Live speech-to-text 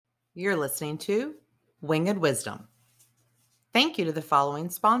You're listening to Winged Wisdom. Thank you to the following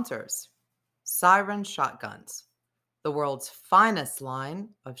sponsors: Siren Shotguns, the world's finest line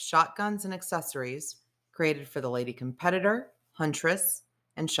of shotguns and accessories created for the lady competitor, huntress,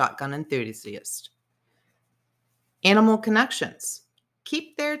 and shotgun enthusiast. Animal Connections,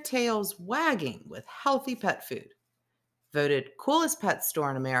 keep their tails wagging with healthy pet food. Voted coolest pet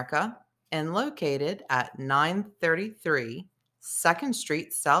store in America and located at 933 2nd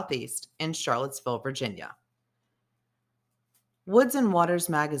Street Southeast in Charlottesville, Virginia. Woods and Waters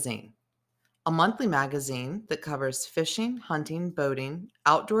Magazine, a monthly magazine that covers fishing, hunting, boating,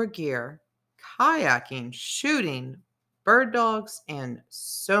 outdoor gear, kayaking, shooting, bird dogs, and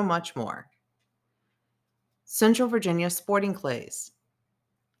so much more. Central Virginia Sporting Clays,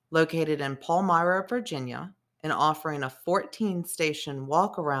 located in Palmyra, Virginia, and offering a 14-station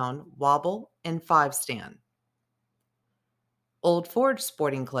walk-around, wobble, and 5-stand. Old Forge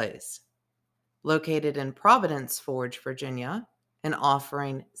Sporting Clays, located in Providence Forge, Virginia, and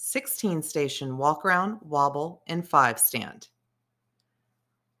offering 16-station walk-around, wobble, and 5-stand.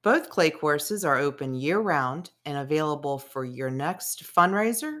 Both clay courses are open year-round and available for your next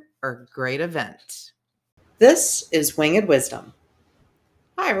fundraiser or great event. This is Winged Wisdom.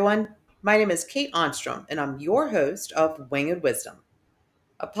 Hi, everyone. My name is Kate Onstrom, and I'm your host of Winged Wisdom,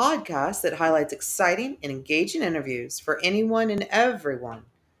 a podcast that highlights exciting and engaging interviews for anyone and everyone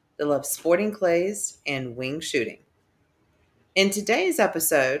that loves sporting clays and wing shooting. In today's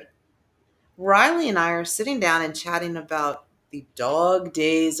episode, Riley and I are sitting down and chatting about the dog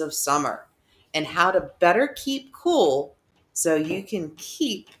days of summer and how to better keep cool so you can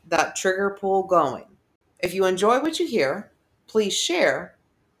keep that trigger pull going. If you enjoy what you hear, please share.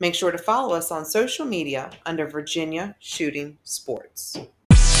 Make sure to follow us on social media under Virginia Shooting Sports.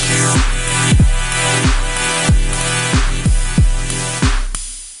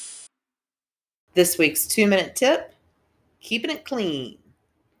 This week's 2-minute tip: keeping it clean.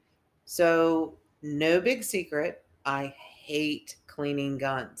 So, no big secret, I hate cleaning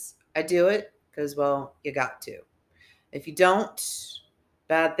guns. I do it because, well, you got to. If you don't,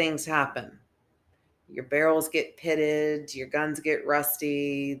 bad things happen. Your barrels get pitted, your guns get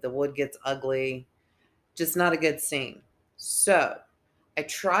rusty, the wood gets ugly. Just not a good scene. So, I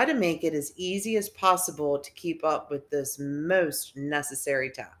try to make it as easy as possible to keep up with this most necessary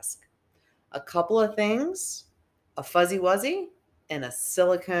task. A couple of things: a fuzzy wuzzy and a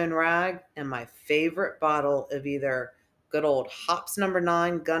silicone rag, and my favorite bottle of either good old Hops No.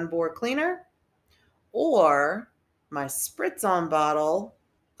 9 gun bore cleaner or my spritz-on bottle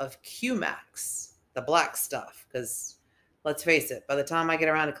of Q-Max, the black stuff. Because let's face it, by the time I get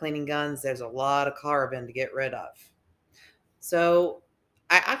around to cleaning guns, there's a lot of carbon to get rid of. So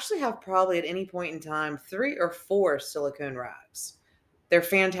I actually have probably at any point in time 3 or 4 silicone rags. They're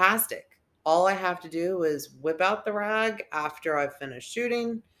fantastic. All I have to do is whip out the rag after I've finished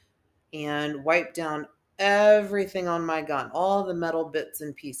shooting and wipe down everything on my gun, all the metal bits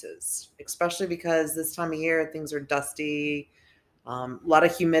and pieces, especially because this time of year things are dusty, a lot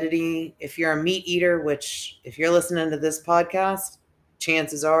of humidity. If you're a meat eater, which if you're listening to this podcast,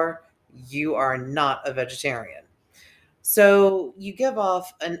 chances are you are not a vegetarian. So you give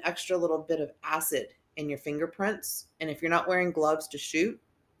off an extra little bit of acid in your fingerprints, and if you're not wearing gloves to shoot,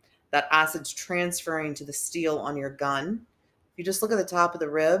 that acid's transferring to the steel on your gun. If you just look at the top of the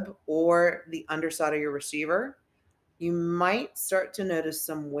rib or the underside of your receiver, you might start to notice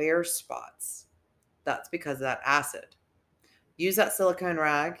some wear spots. That's because of that acid. Use that silicone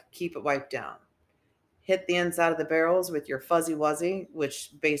rag, keep it wiped down. Hit the inside of the barrels with your fuzzy wuzzy,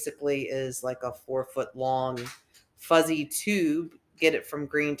 which basically is like a 4-foot long fuzzy tube. Get it from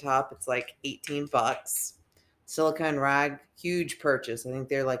Green Top. It's like $18. Silicone rag, huge purchase. I think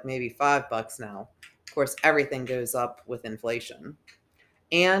they're like maybe $5 now. Of course, everything goes up with inflation.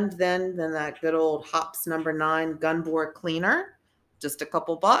 And then that good old Hops No. 9 gun bore cleaner, just a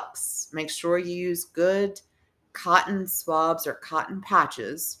couple bucks. Make sure you use good cotton swabs or cotton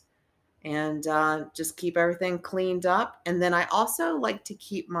patches, and just keep everything cleaned up. And then I also like to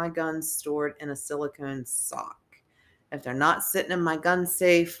keep my guns stored in a silicone sock. If they're not sitting in my gun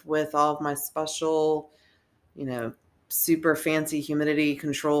safe with all of my special, super fancy humidity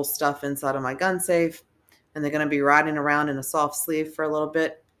control stuff inside of my gun safe, and they're going to be riding around in a soft sleeve for a little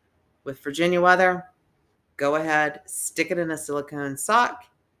bit with Virginia weather, go ahead, stick it in a silicone sock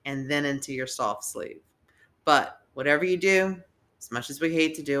and then into your soft sleeve. But whatever you do, as much as we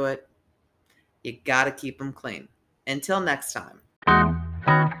hate to do it, you got to keep them clean. Until next time.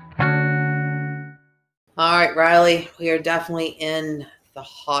 All right, Riley, we are definitely in the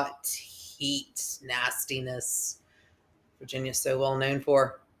hot heat nastiness Virginia's so well known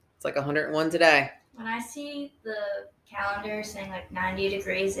for. It's like 101 today. When I see the calendar saying like 90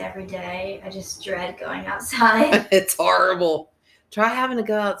 degrees every day, I just dread going outside. It's horrible. Try having to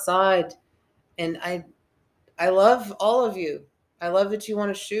go outside. And I love all of you. I love that you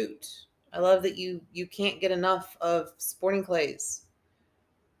want to shoot. I love that you can't get enough of sporting clays.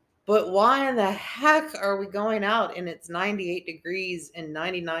 But why in the heck are we going out and it's 98 degrees and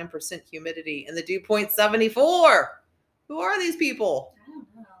 99% humidity and the dew point 74? Who are these people? I don't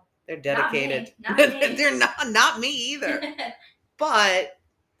know. They're dedicated. Not me. They're not me either. But,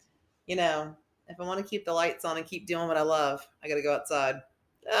 you know, if I want to keep the lights on and keep doing what I love, I got to go outside.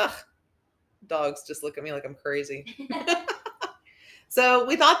 Ugh. Dogs just look at me like I'm crazy. So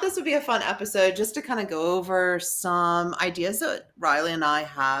we thought this would be a fun episode just to kind of go over some ideas that Riley and I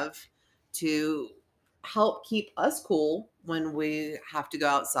have to help keep us cool when we have to go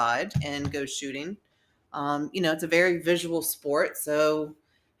outside and go shooting. It's a very visual sport, so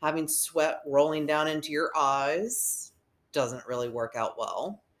having sweat rolling down into your eyes doesn't really work out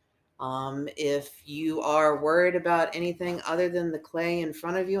well. If you are worried about anything other than the clay in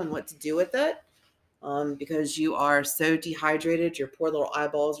front of you and what to do with it, because you are so dehydrated, your poor little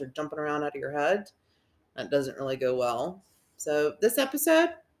eyeballs are jumping around out of your head, that doesn't really go well. So this episode,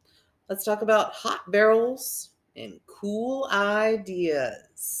 let's talk about hot barrels and cool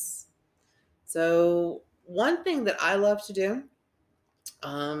ideas. So one thing that I love to do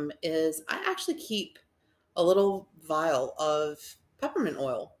is I actually keep a little vial of peppermint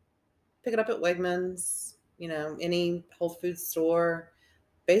oil. Pick it up at Wegmans, any Whole Foods store,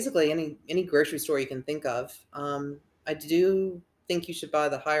 basically any grocery store you can think of. I do think you should buy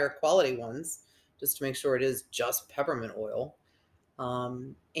the higher quality ones just to make sure it is just peppermint oil.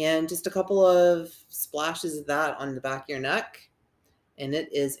 And just a couple of splashes of that on the back of your neck. And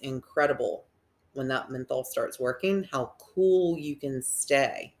it is incredible when that menthol starts working, how cool you can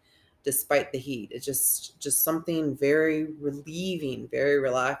stay despite the heat. It's just something very relieving, very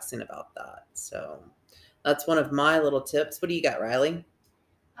relaxing about that. So that's one of my little tips. What do you got, Riley?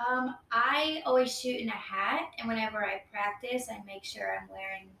 I always shoot in a hat, and whenever I practice, I make sure I'm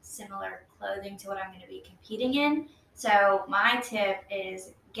wearing similar clothing to what I'm going to be competing in. So my tip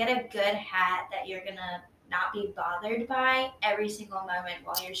is get a good hat that you're going to not be bothered by every single moment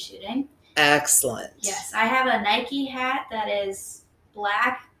while you're shooting. Excellent. Yes, I have a Nike hat that is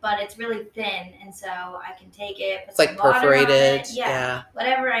black, but it's really thin, and so I can take it. It's like perforated. Yeah,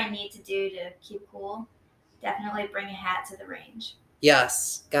 whatever I need to do to keep cool. Definitely bring a hat to the range.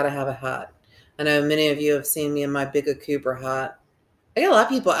 Yes, gotta have a hat. I know many of you have seen me in my Big Cooper hat. I get a lot of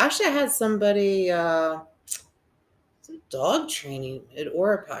people. Actually, I had somebody some dog training at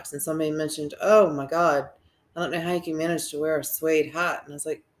Orapax, and somebody mentioned, "Oh my God, I don't know how you can manage to wear a suede hat." And I was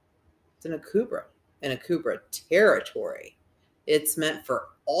like, "It's in a Cobra territory. It's meant for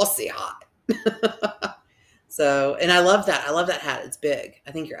Aussie hot." So, and I love that. I love that hat. It's big.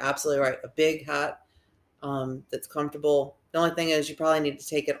 I think you're absolutely right. A big hat that's comfortable. The only thing is you probably need to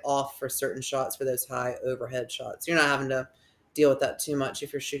take it off for certain shots, for those high overhead shots. You're not having to deal with that too much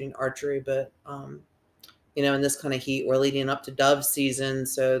if you're shooting archery, but in this kind of heat, we're leading up to dove season,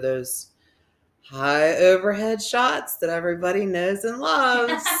 so those high overhead shots that everybody knows and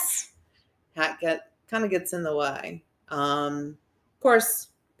loves, hat kind of gets in the way. Of course,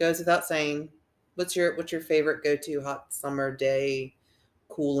 goes without saying. What's your favorite go-to hot summer day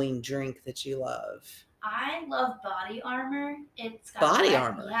cooling drink that you love? I love Body Armor. It's got Body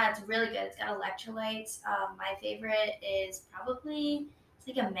Armor. Yeah, it's really good. It's got electrolytes. My favorite is probably it's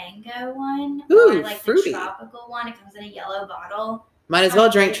like a mango one. Ooh, or like fruity. The tropical one. It comes in a yellow bottle. Might as well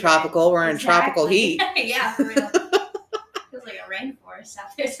drink tropical. We're in tropical heat. Yeah, for real. Feels like a rainforest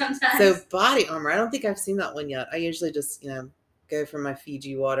out there sometimes. So Body Armor. I don't think I've seen that one yet. I usually just go for my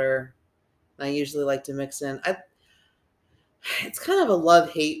Fiji water. I usually like to mix in. It's kind of a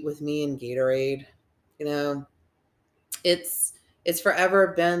love-hate with me and Gatorade. It's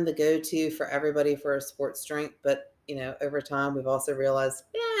forever been the go-to for everybody for a sports drink, but over time we've also realized,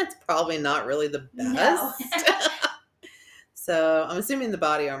 it's probably not really the best. No. So I'm assuming the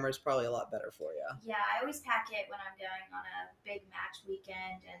Body Armor is probably a lot better for you. Yeah, I always pack it when I'm going on a big match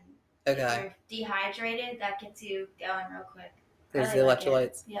weekend, and if you're dehydrated, that gets you going real quick. There's the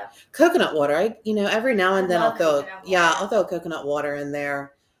electrolytes. Yeah. Coconut water. Every now and then I'll throw coconut water in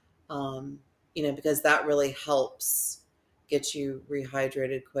there. Because that really helps get you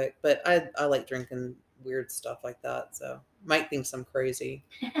rehydrated quick. But I like drinking weird stuff like that. So might think I'm crazy,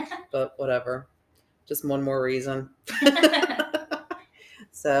 but whatever. Just one more reason.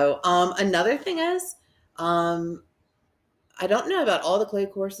 So another thing is, I don't know about all the clay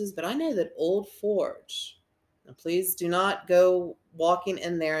courses, but I know that Old Forge Now, please do not go walking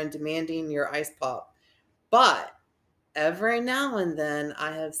in there and demanding your ice pop. But every now and then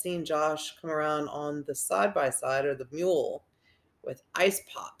I have seen Josh come around on the side-by-side or the mule with ice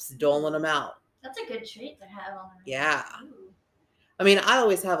pops, doling them out. That's a good treat to have on the range. Yeah. Ooh. I mean, I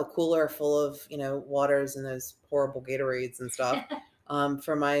always have a cooler full of, waters and those horrible Gatorades and stuff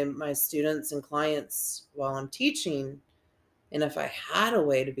for my students and clients while I'm teaching. And if I had a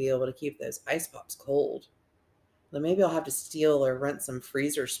way to be able to keep those ice pops cold, then maybe I'll have to steal or rent some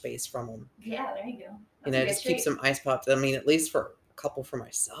freezer space from them. Yeah, there you go. That's a good Just treat. keep some ice pops. I mean, at least for a couple for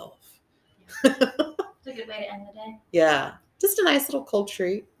myself. Yeah. It's a good way to end the day. Yeah, just a nice little cold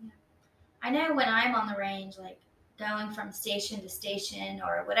treat. Yeah. I know when I'm on the range, like going from station to station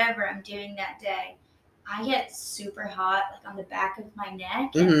or whatever I'm doing that day, I get super hot, like on the back of my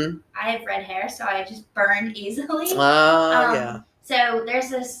neck. And I have red hair, so I just burn easily. Oh, yeah. So there's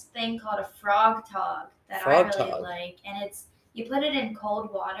this thing called a frog tog that I really like, and you put it in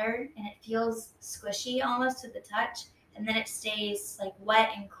cold water, and it feels squishy almost to the touch, and then it stays like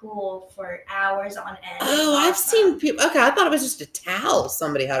wet and cool for hours on end. Oh, I've seen people. Okay, I thought it was just a towel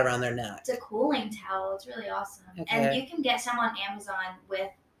somebody had around their neck. It's a cooling towel. It's really awesome. Okay. And you can get some on Amazon with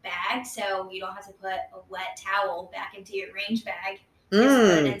bags, so you don't have to put a wet towel back into your range bag.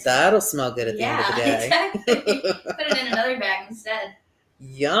 That'll smell good at the end of the day. Exactly. Put it in another bag instead.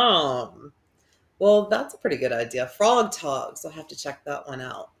 Yum. Well, that's a pretty good idea. Frog togs. I'll have to check that one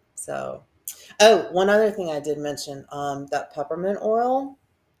out. So, one other thing I did mention, that peppermint oil,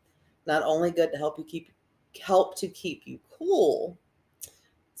 not only good to help to keep you cool.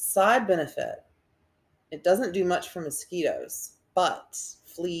 Side benefit, it doesn't do much for mosquitoes, but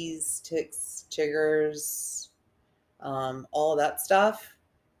fleas, ticks, chiggers, all of that stuff,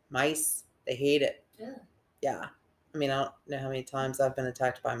 mice, they hate it. Yeah. I mean, I don't know how many times I've been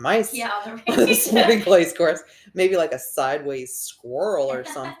attacked by mice on the sporting clays course. Maybe like a sideways squirrel or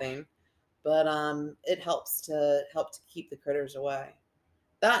something. But it helps to keep the critters away.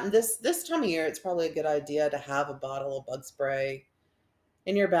 That and this time of year, it's probably a good idea to have a bottle of bug spray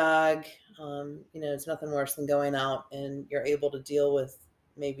in your bag. It's nothing worse than going out and you're able to deal with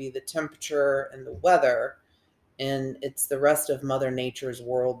maybe the temperature and the weather, and it's the rest of Mother Nature's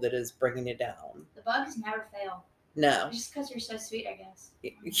world that is bringing you down. The bugs never fail. No. It's just because you're so sweet, I guess.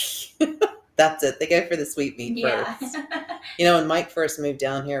 That's it. They go for the sweet meat first. When Mike first moved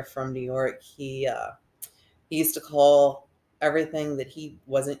down here from New York, he used to call everything that he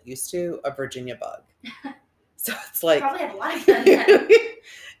wasn't used to a Virginia bug. So it's like probably have a lot of that.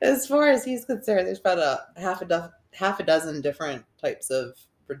 As far as he's concerned, there's about a half a dozen different types of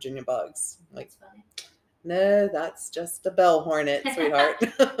Virginia bugs. That's funny. No, that's just a bell hornet, sweetheart.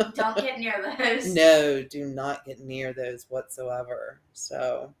 Don't get near those. No, do not get near those whatsoever.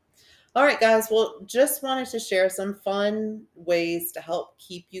 So, all right, guys. Well, just wanted to share some fun ways to help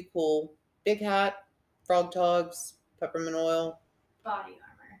keep you cool. Big hat, frog togs, peppermint oil.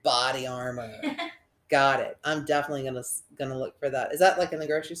 Body armor. Got it. I'm definitely gonna look for that. Is that like in the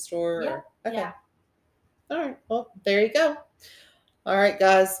grocery store? Yeah. Okay. Yeah. All right. Well, there you go. All right,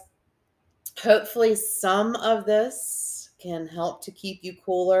 guys. Hopefully some of this can help to keep you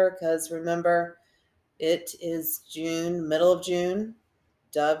cooler, because remember, it is June, middle of June.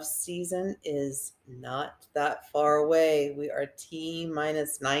 Dove season is not that far away. We are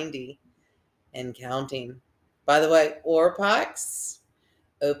T-minus 90 and counting. By the way, Orpax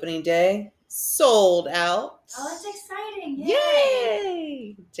opening day sold out. Oh, that's exciting.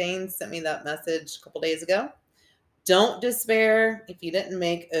 Yay! Jane sent me that message a couple days ago. Don't despair if you didn't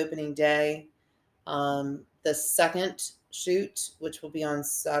make opening day. The second shoot, which will be on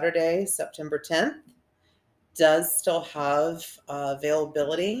Saturday, September 10th, does still have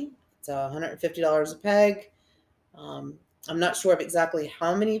availability. It's $150 a peg. I'm not sure of exactly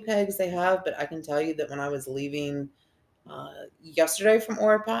how many pegs they have, but I can tell you that when I was leaving yesterday from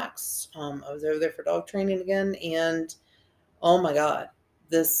Orpax, I was over there for dog training again, and oh my God,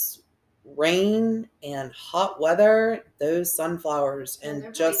 this rain and hot weather, those sunflowers,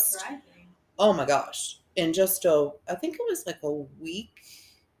 and just, oh my gosh, in just I think it was like a week.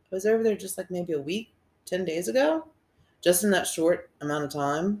 I was over there just like maybe a week, 10 days ago. Just in that short amount of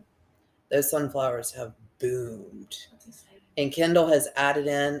time, those sunflowers have boomed. And Kendall has added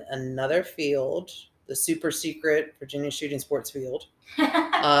in another field, the super secret Virginia Shooting Sports Field.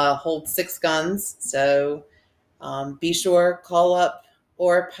 Holds 6 guns. So be sure, call up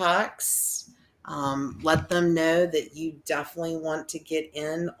Orpax. Let them know that you definitely want to get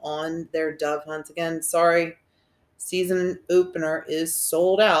in on their dove hunts. Again, sorry, season opener is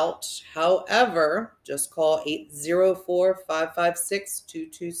sold out. However, just call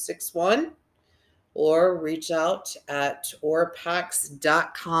 804-556-2261. or reach out at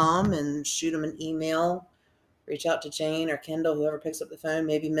orpax.com and shoot them an email. Reach out to Jane or Kendall, whoever picks up the phone.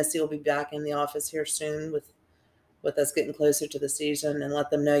 Maybe Missy will be back in the office here soon with us getting closer to the season, and let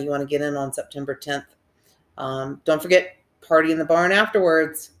them know you want to get in on September 10th. Don't forget, party in the barn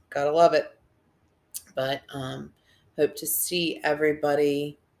afterwards. Gotta love it. But hope to see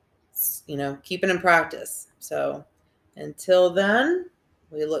everybody, keeping in practice. So until then,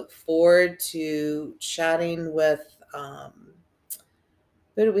 we look forward to chatting with,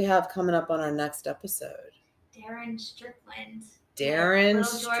 who do we have coming up on our next episode? Darren Strickland. Darren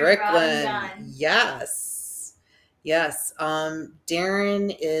Strickland. Yes.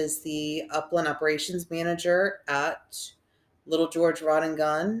 Darren is the Upland Operations Manager at Little George Rod and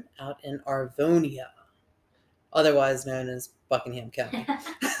Gun out in Arvonia, otherwise known as Buckingham County.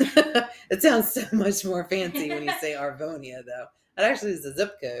 It sounds so much more fancy when you say Arvonia, though. That actually is the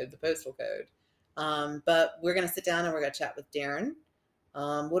zip code, the postal code. But we're going to sit down and we're going to chat with Darren.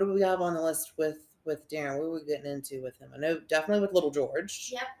 What do we have on the list with Darren? What are we getting into with him? I know definitely with Little George.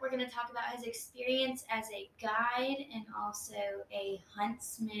 Yep, we're going to talk about his experience as a guide and also a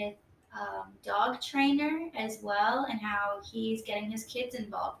Huntsmith dog trainer as well, and how he's getting his kids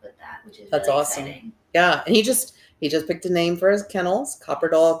involved with that, which is That's really awesome. Exciting. Yeah, and he just picked a name for his kennels, Copper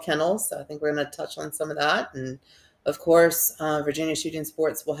Doll Kennels. So I think we're going to touch on some of that. And of course, Virginia Shooting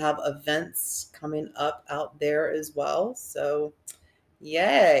Sports will have events coming up out there as well. So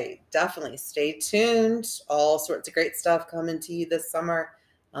yay, definitely stay tuned. All sorts of great stuff coming to you this summer.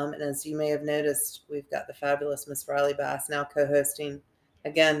 And as you may have noticed, we've got the fabulous Miss Riley Bass now co-hosting.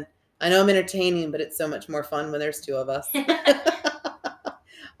 Again, I know I'm entertaining, but it's so much more fun when there's two of us.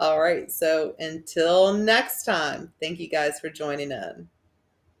 All right, so until next time, thank you guys for joining in.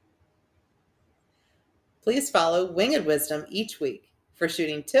 Please follow Winged Wisdom each week for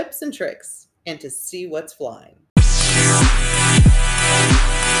shooting tips and tricks and to see what's flying.